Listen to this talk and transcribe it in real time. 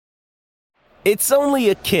It's only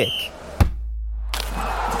a kick,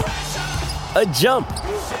 a jump,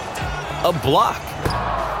 a block.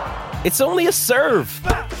 It's only a serve.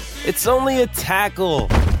 It's only a tackle,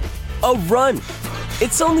 a run.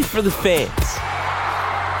 It's only for the fans.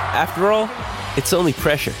 After all, it's only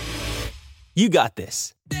pressure. You got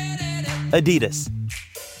this. Adidas.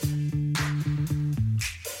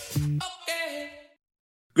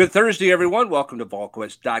 Good Thursday, everyone. Welcome to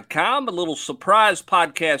VolQuest.com. A little surprise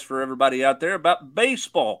podcast for everybody out there about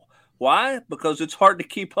baseball. Why? Because it's hard to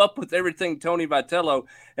keep up with everything Tony Vitello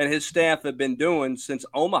and his staff have been doing since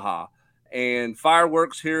Omaha. And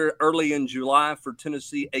fireworks here early in July for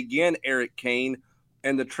Tennessee. Again, Eric Kane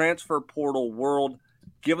and the transfer portal world.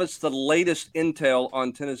 Give us the latest intel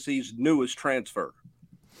on Tennessee's newest transfer.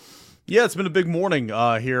 Yeah, it's been a big morning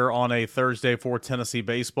here on a Thursday for Tennessee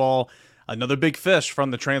baseball. Another big fish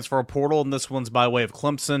from the transfer portal, and this one's by way of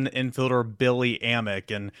Clemson infielder Billy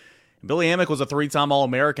Amick. And Billy Amick was a three-time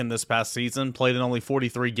All-American this past season, played in only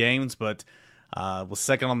 43 games, but was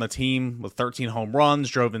second on the team with 13 home runs,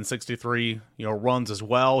 drove in 63 runs as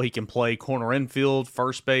well. He can play corner infield,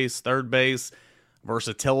 first base, third base,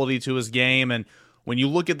 versatility to his game. And when you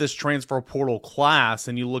look at this transfer portal class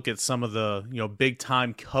and you look at some of the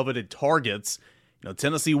big-time coveted targets,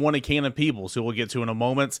 Tennessee wanted Cannon Peebles, who we'll get to in a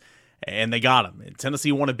moment, and they got him. And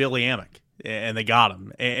Tennessee wanted Billy Amick, and they got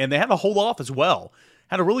him. And they had to hold off as well.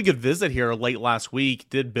 Had a really good visit here late last week,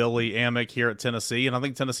 did Billy Amick here at Tennessee, and I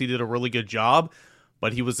think Tennessee did a really good job.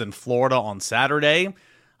 But he was in Florida on Saturday.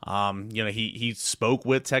 He spoke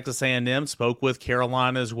with Texas A&M, spoke with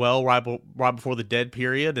Carolina as well right before the dead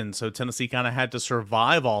period, and so Tennessee kind of had to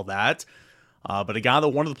survive all that. But a guy that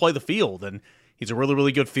wanted to play the field, and he's a really,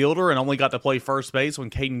 really good fielder and only got to play first base when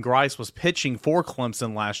Caden Grice was pitching for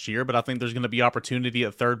Clemson last year. But I think there's going to be opportunity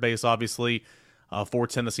at third base, obviously, for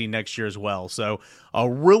Tennessee next year as well. So a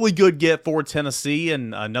really good get for Tennessee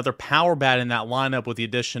and another power bat in that lineup with the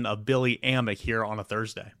addition of Billy Amick here on a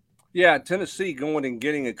Thursday. Yeah, Tennessee going and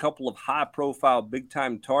getting a couple of high-profile,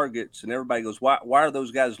 big-time targets, and everybody goes, why are those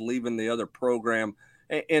guys leaving the other program?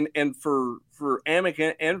 And for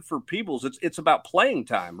Amick and for Peebles, it's about playing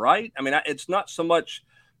time, right? I mean, it's not so much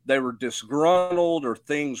they were disgruntled or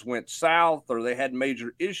things went south or they had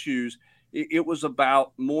major issues. It was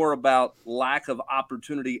more about lack of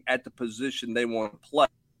opportunity at the position they want to play.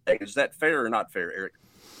 Is that fair or not fair, Eric?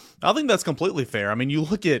 I think that's completely fair. I mean, you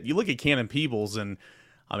look at Cannon Peebles, and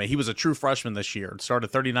I mean, he was a true freshman this year.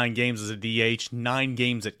 Started 39 games as a DH, 9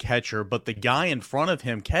 games at catcher, but the guy in front of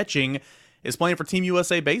him catching is playing for Team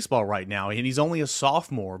USA Baseball right now, and he's only a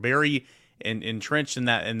sophomore, very entrenched in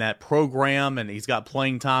that program, and he's got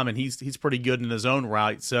playing time, and he's pretty good in his own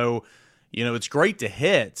right. So, it's great to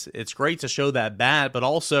hit, it's great to show that bat, but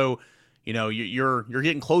also, you're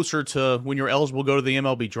getting closer to when you're eligible to go to the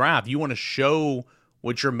MLB draft. You want to show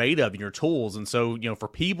what you're made of and your tools, and so for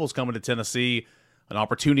Peebles coming to Tennessee, an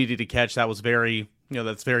opportunity to catch, that was very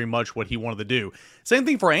that's very much what he wanted to do. Same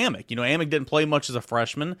thing for Amick. Amick didn't play much as a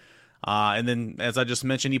freshman. And then, as I just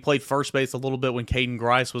mentioned, he played first base a little bit when Caden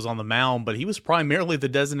Grice was on the mound, but he was primarily the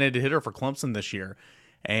designated hitter for Clemson this year.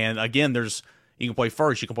 And again, you can play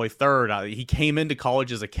first, you can play third. He came into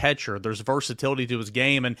college as a catcher. There's versatility to his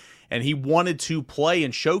game, and he wanted to play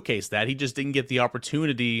and showcase that. He just didn't get the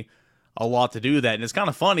opportunity a lot to do that. And it's kind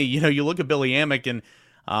of funny, you look at Billy Amick,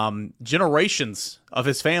 and generations of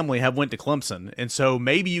his family have went to Clemson, and so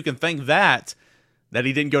maybe you can thank that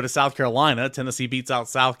he didn't go to South Carolina. Tennessee beats out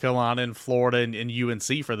South Carolina and Florida and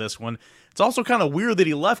UNC for this one. It's also kind of weird that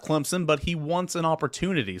he left Clemson, but he wants an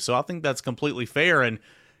opportunity. So I think that's completely fair. And,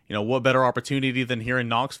 what better opportunity than here in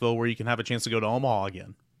Knoxville where you can have a chance to go to Omaha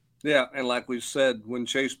again? Yeah, and like we've said, when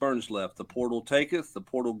Chase Burns left, the portal taketh, the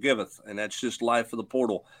portal giveth, and that's just life of the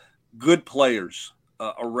portal. Good players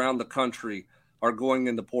around the country are going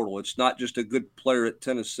in the portal. It's not just a good player at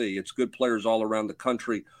Tennessee. It's good players all around the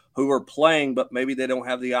country who are playing, but maybe they don't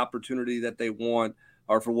have the opportunity that they want,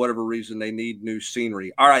 or for whatever reason they need new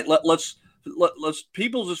scenery. All right, let's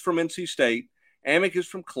Peebles is from NC State. Amick is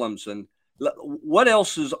from Clemson. What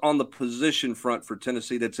else is on the position front for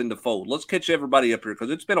Tennessee that's in the fold? Let's catch everybody up here because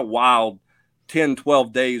it's been a wild 10,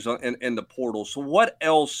 12 days in the portal. So what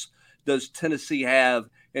else does Tennessee have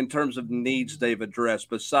in terms of needs they've addressed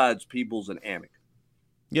besides Peebles and Amick?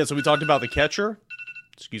 Yeah, so we talked about the catcher.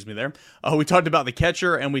 Excuse me there. We talked about the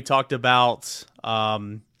catcher, and we talked about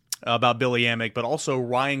Billy Amick, but also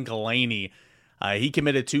Ryan Galaney. He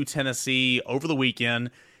committed to Tennessee over the weekend.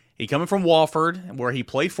 He coming from Wofford, where he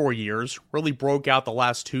played 4 years, really broke out the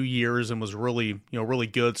last 2 years and was really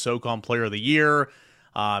good SoCon Player of the Year.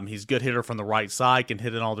 He's a good hitter from the right side, can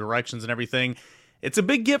hit in all directions and everything. it's a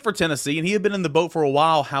big get for Tennessee, and he had been in the boat for a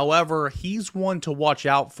while. However, he's one to watch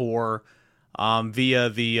out for via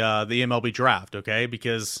the MLB draft, okay?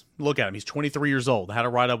 Because look at him. He's 23 years old. I had a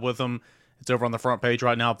write-up with him. It's over on the front page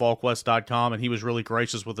right now at VolQuest.com, and he was really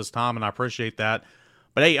gracious with his time, and I appreciate that.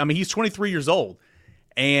 But, hey, I mean, he's 23 years old.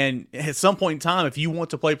 And at some point in time, if you want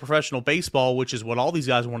to play professional baseball, which is what all these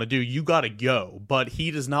guys want to do, you got to go. But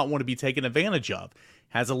he does not want to be taken advantage of.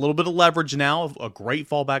 Has a little bit of leverage now, a great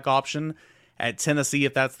fallback option at Tennessee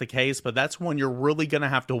if that's the case. But that's one you're really going to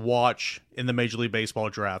have to watch in the Major League Baseball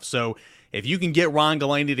draft. So if you can get Ryan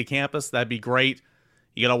Galaney to campus, that'd be great.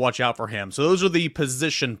 You got to watch out for him. So those are the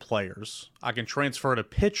position players. I can transfer to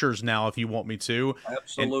pitchers now if you want me to.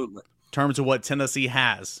 Absolutely. In terms of what Tennessee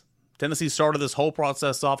has. Tennessee started this whole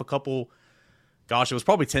process off it was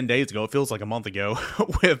probably 10 days ago. It feels like a month ago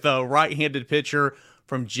with a right-handed pitcher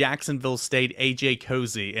from Jacksonville State, A.J.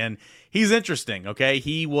 Cozy. And he's interesting, okay?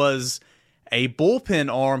 He was a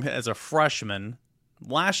bullpen arm as a freshman.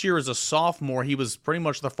 Last year as a sophomore, he was pretty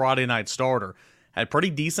much the Friday night starter. Had pretty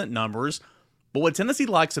decent numbers. But what Tennessee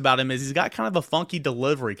likes about him is he's got kind of a funky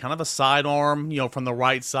delivery, kind of a sidearm, from the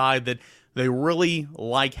right side that they really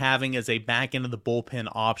like having as a back end of the bullpen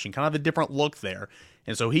option, kind of a different look there.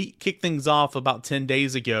 And so he kicked things off about 10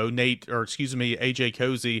 days ago, AJ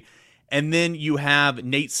Cozy. And then you have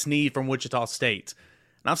Nate Snead from Wichita State.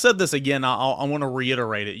 And I've said this again, I want to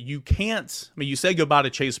reiterate it. You say goodbye to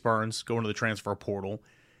Chase Burns going to the transfer portal.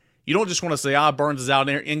 You don't just want to say, Burns is out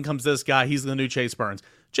there, in comes this guy, he's the new Chase Burns.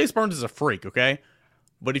 Chase Burns is a freak, okay?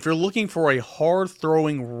 But if you're looking for a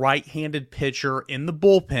hard-throwing right-handed pitcher in the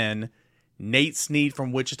bullpen, Nate Snead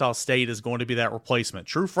from Wichita State is going to be that replacement.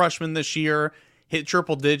 True freshman this year, hit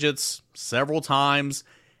triple digits several times,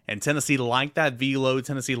 and Tennessee liked that velo.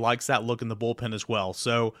 Tennessee likes that look in the bullpen as well.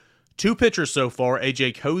 So, 2 pitchers so far,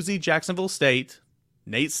 A.J. Cozy, Jacksonville State,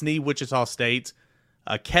 Nate Snead, Wichita State,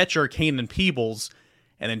 a catcher, Kanan Peebles,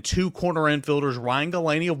 and then 2 corner infielders, Ryan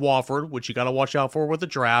Galaney of Wofford, which you got to watch out for with the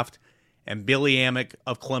draft, and Billy Amick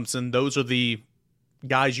of Clemson. Those are the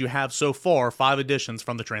guys you have so far, 5 additions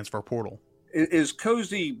from the transfer portal. Is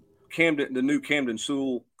Cozy Camden, the new Camden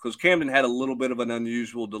Sewell? Because Camden had a little bit of an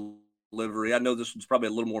unusual delivery. I know this one's probably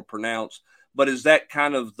a little more pronounced, but is that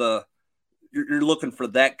kind of you're looking for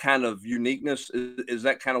that kind of uniqueness? Is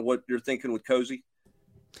that kind of what you're thinking with Cozy?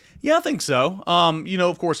 Yeah, I think so.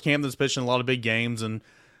 Of course, Camden's pitched in a lot of big games, and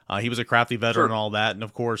he was a crafty veteran and all that. And,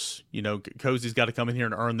 of course, Cozy's got to come in here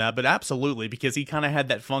and earn that. But absolutely, because he kind of had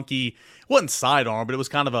that funky, it wasn't sidearm, but it was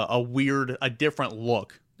kind of a weird, a different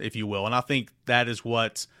look, if you will. And I think that is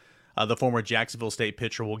what the former Jacksonville State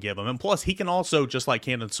pitcher will give him. And plus, he can also, just like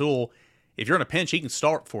Camden Sewell, if you're in a pinch, he can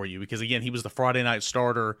start for you. Because, again, he was the Friday night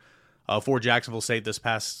starter for Jacksonville State this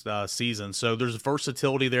past season. So there's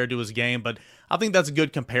versatility there to his game, but I think that's a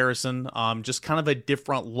good comparison. Just kind of a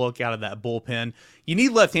different look out of that bullpen. You need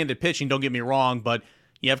left-handed pitching, don't get me wrong, but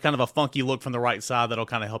you have kind of a funky look from the right side that'll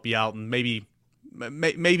kind of help you out and maybe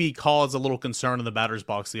cause a little concern in the batter's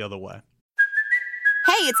box the other way.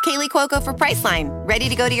 Hey, it's Kaylee Cuoco for Priceline. Ready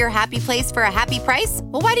to go to your happy place for a happy price?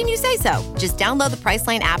 Well, why didn't you say so? Just download the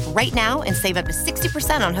Priceline app right now and save up to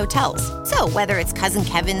 60% on hotels. So whether it's Cousin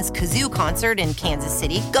Kevin's Kazoo Concert in Kansas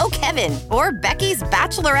City, go Kevin, or Becky's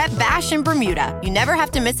Bachelorette Bash in Bermuda, you never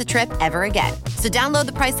have to miss a trip ever again. So download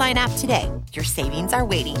the Priceline app today. Your savings are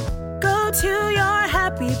waiting. Go to your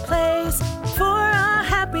happy place for a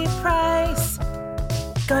happy price.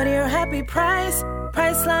 Go to your happy price,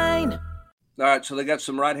 Priceline. All right, so they got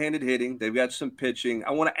some right-handed hitting. They've got some pitching.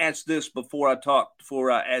 I want to ask this before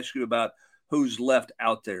I ask you about who's left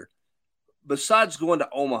out there. Besides going to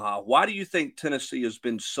Omaha, why do you think Tennessee has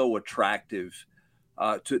been so attractive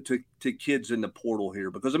to kids in the portal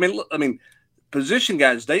here? Because I mean, position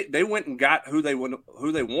guys, they went and got who they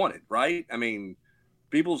wanted, right? I mean,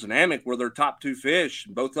 Peebles and Amick were their top 2 fish.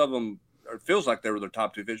 Both of them, or it feels like they were their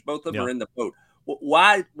top 2 fish. Both of them are in the boat.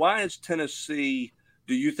 Why is Tennessee?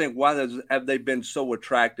 Do you think have they been so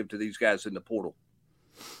attractive to these guys in the portal?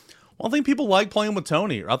 Well, I think people like playing with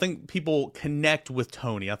Tony. I think people connect with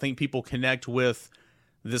Tony. I think people connect with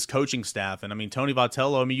this coaching staff. And, Tony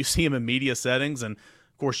Vitello, you see him in media settings. And,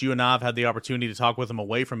 of course, you and I have had the opportunity to talk with him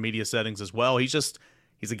away from media settings as well. He's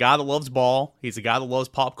a guy that loves ball. He's a guy that loves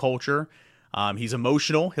pop culture. He's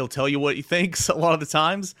emotional. He'll tell you what he thinks a lot of the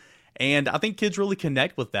times. And I think kids really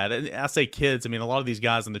connect with that. And I say kids, a lot of these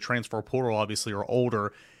guys in the transfer portal obviously are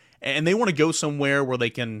older, and they want to go somewhere where they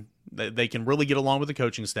can really get along with the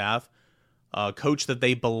coaching staff, a coach that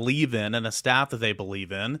they believe in, and a staff that they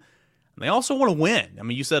believe in. And they also want to win.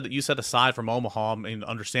 You said aside from Omaha,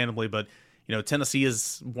 understandably, but Tennessee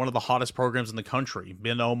is one of the hottest programs in the country.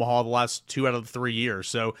 Been to Omaha the last 2 out of the 3 years.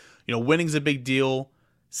 So, winning's a big deal.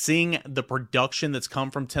 Seeing the production that's come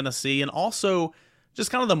from Tennessee, and also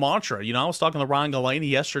just kind of the mantra. I was talking to Ryan Galaney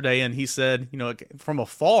yesterday, and he said, from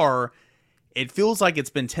afar, it feels like it's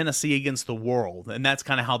been Tennessee against the world, and that's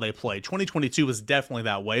kind of how they play. 2022 was definitely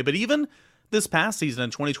that way, but even this past season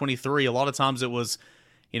in 2023, a lot of times it was,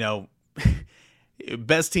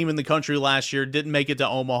 best team in the country last year, didn't make it to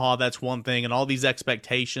Omaha, that's one thing, and all these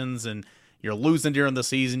expectations, and you're losing during the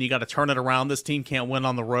season, you got to turn it around, this team can't win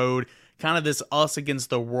on the road, kind of this us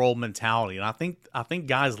against the world mentality. And I think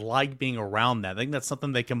guys like being around that. I think that's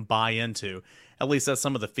something they can buy into. At least that's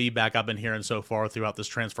some of the feedback I've been hearing so far throughout this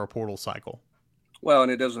transfer portal cycle. Well,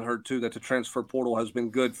 and it doesn't hurt, too, that the transfer portal has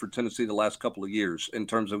been good for Tennessee the last couple of years in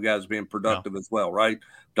terms of guys being productive as well, right?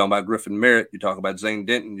 Talking about Griffin Merritt, you talk about Zane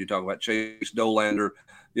Denton, you talk about Chase Dolander,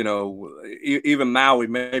 even Maui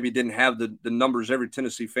maybe didn't have the numbers every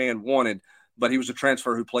Tennessee fan wanted, but he was a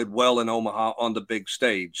transfer who played well in Omaha on the big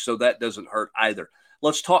stage. So that doesn't hurt either.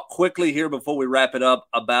 Let's talk quickly here before we wrap it up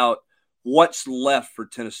about what's left for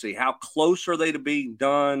Tennessee. How close are they to being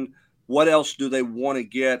done? What else do they want to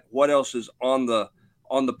get? What else is on the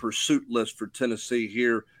pursuit list for Tennessee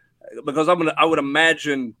here? Because I would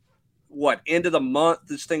imagine, end of the month,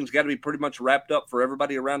 this thing's got to be pretty much wrapped up for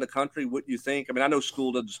everybody around the country. What do you think? I mean, I know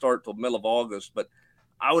school doesn't start till middle of August, but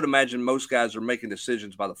I would imagine most guys are making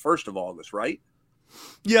decisions by the 1st of August, right?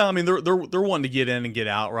 Yeah, I mean, they're wanting to get in and get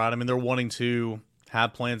out, right? I mean, they're wanting to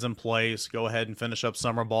have plans in place, go ahead and finish up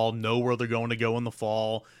summer ball, know where they're going to go in the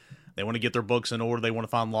fall. They want to get their books in order. They want to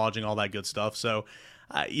find lodging, all that good stuff. So,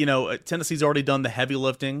 Tennessee's already done the heavy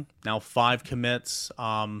lifting. Now 5 commits.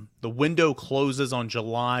 The window closes on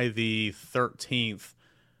July the 13th.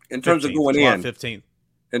 In terms of going in. 15th.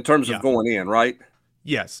 In terms of going in, right?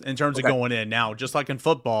 Yes, in terms of going in. Now, just like in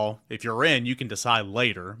football, if you're in, you can decide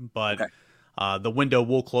later. But the window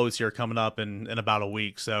will close here coming up in about a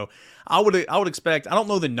week. So I would expect, I don't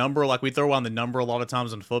know the number, like we throw on the number a lot of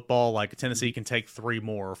times in football, like Tennessee can take 3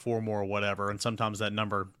 more or 4 more or whatever, and sometimes that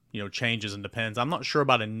number changes and depends. I'm not sure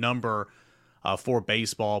about a number for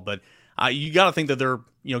baseball, but you got to think that they're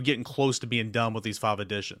getting close to being done with these 5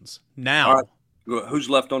 additions. Now, all right. Who's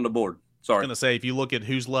left on the board? Sorry. I'm going to say, if you look at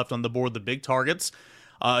who's left on the board, the big targets,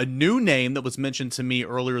 a new name that was mentioned to me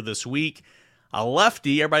earlier this week, a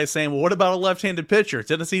lefty. Everybody's saying, well, what about a left-handed pitcher?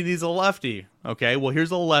 Tennessee needs a lefty. Okay, well,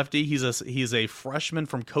 here's a lefty. He's a freshman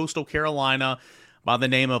from Coastal Carolina by the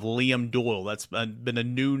name of Liam Doyle. That's been a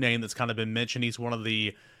new name that's kind of been mentioned. He's one of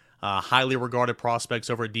the highly regarded prospects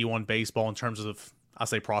over at D1 Baseball in terms of, I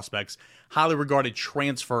say prospects, highly regarded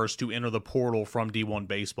transfers to enter the portal from D1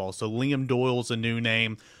 Baseball. So Liam Doyle's a new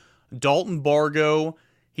name. Dalton Bargo,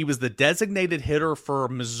 he was the designated hitter for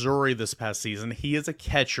Missouri this past season. He is a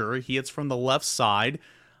catcher. He hits from the left side.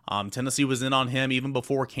 Tennessee was in on him even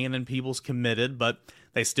before Cannon Peebles committed, but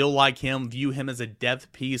they still like him, view him as a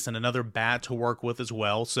depth piece and another bat to work with as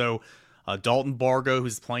well. So Dalton Bargo,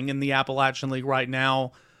 who's playing in the Appalachian League right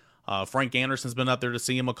now. Frank Anderson's been up there to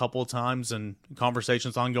see him a couple of times, and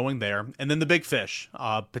conversations ongoing there. And then the big fish,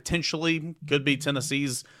 potentially could be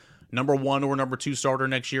Tennessee's number 1 or number 2 starter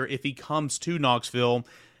next year if he comes to Knoxville.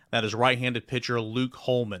 That is right-handed pitcher Luke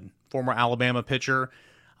Holman, former Alabama pitcher.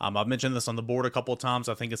 I've mentioned this on the board a couple of times.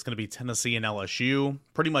 I think it's going to be Tennessee and LSU.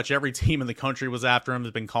 Pretty much every team in the country was after him,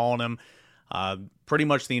 has been calling him. Pretty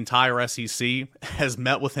much the entire SEC has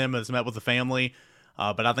met with him, has met with the family.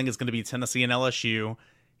 But I think it's going to be Tennessee and LSU.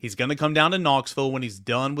 He's going to come down to Knoxville when he's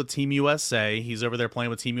done with Team USA. He's over there playing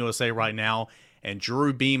with Team USA right now. And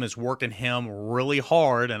Drew Beam is working him really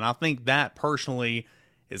hard, and I think that personally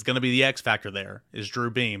is going to be the X factor there, is Drew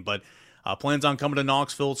Beam. But plans on coming to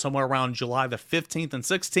Knoxville somewhere around July the 15th and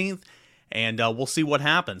 16th, and we'll see what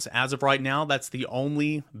happens. As of right now, that's the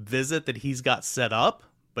only visit that he's got set up,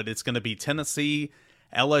 but it's going to be Tennessee,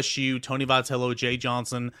 LSU, Tony Vitello, Jay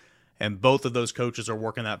Johnson, and both of those coaches are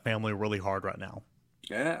working that family really hard right now.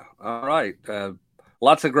 Yeah, all right.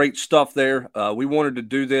 Lots of great stuff there. We wanted to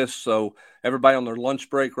do this so everybody on their lunch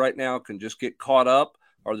break right now can just get caught up,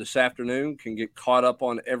 or this afternoon can get caught up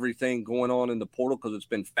on everything going on in the portal because it's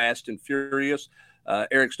been fast and furious.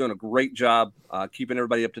 Eric's doing a great job keeping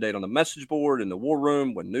everybody up to date on the message board, in the war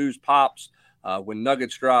room, when news pops, when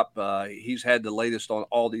nuggets drop. He's had the latest on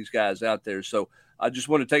all these guys out there. So I just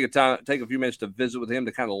want to take a few minutes to visit with him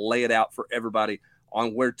to kind of lay it out for everybody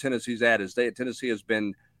on where Tennessee's at. Tennessee has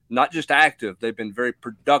been not just active, they've been very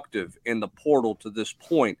productive in the portal to this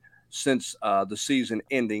point since the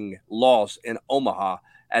season-ending loss in Omaha.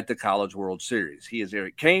 at the College World Series. He is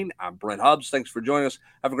Eric Kane. I'm Brent Hubbs. Thanks for joining us.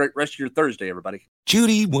 Have a great rest of your Thursday, everybody.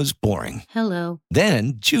 Judy was boring. Hello.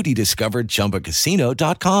 Then Judy discovered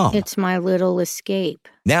ChumbaCasino.com. It's my little escape.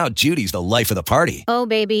 Now Judy's the life of the party. Oh,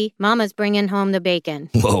 baby, mama's bringing home the bacon.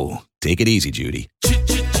 Whoa, take it easy, Judy.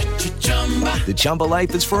 The Chumba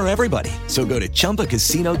life is for everybody. So go to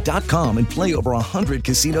ChumbaCasino.com and play over 100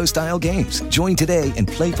 casino-style games. Join today and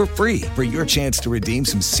play for free for your chance to redeem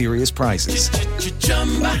some serious prizes.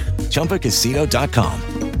 ChumbaCasino.com.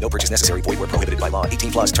 No purchase necessary. Void where prohibited by law.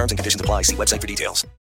 18+ terms and conditions apply. See website for details.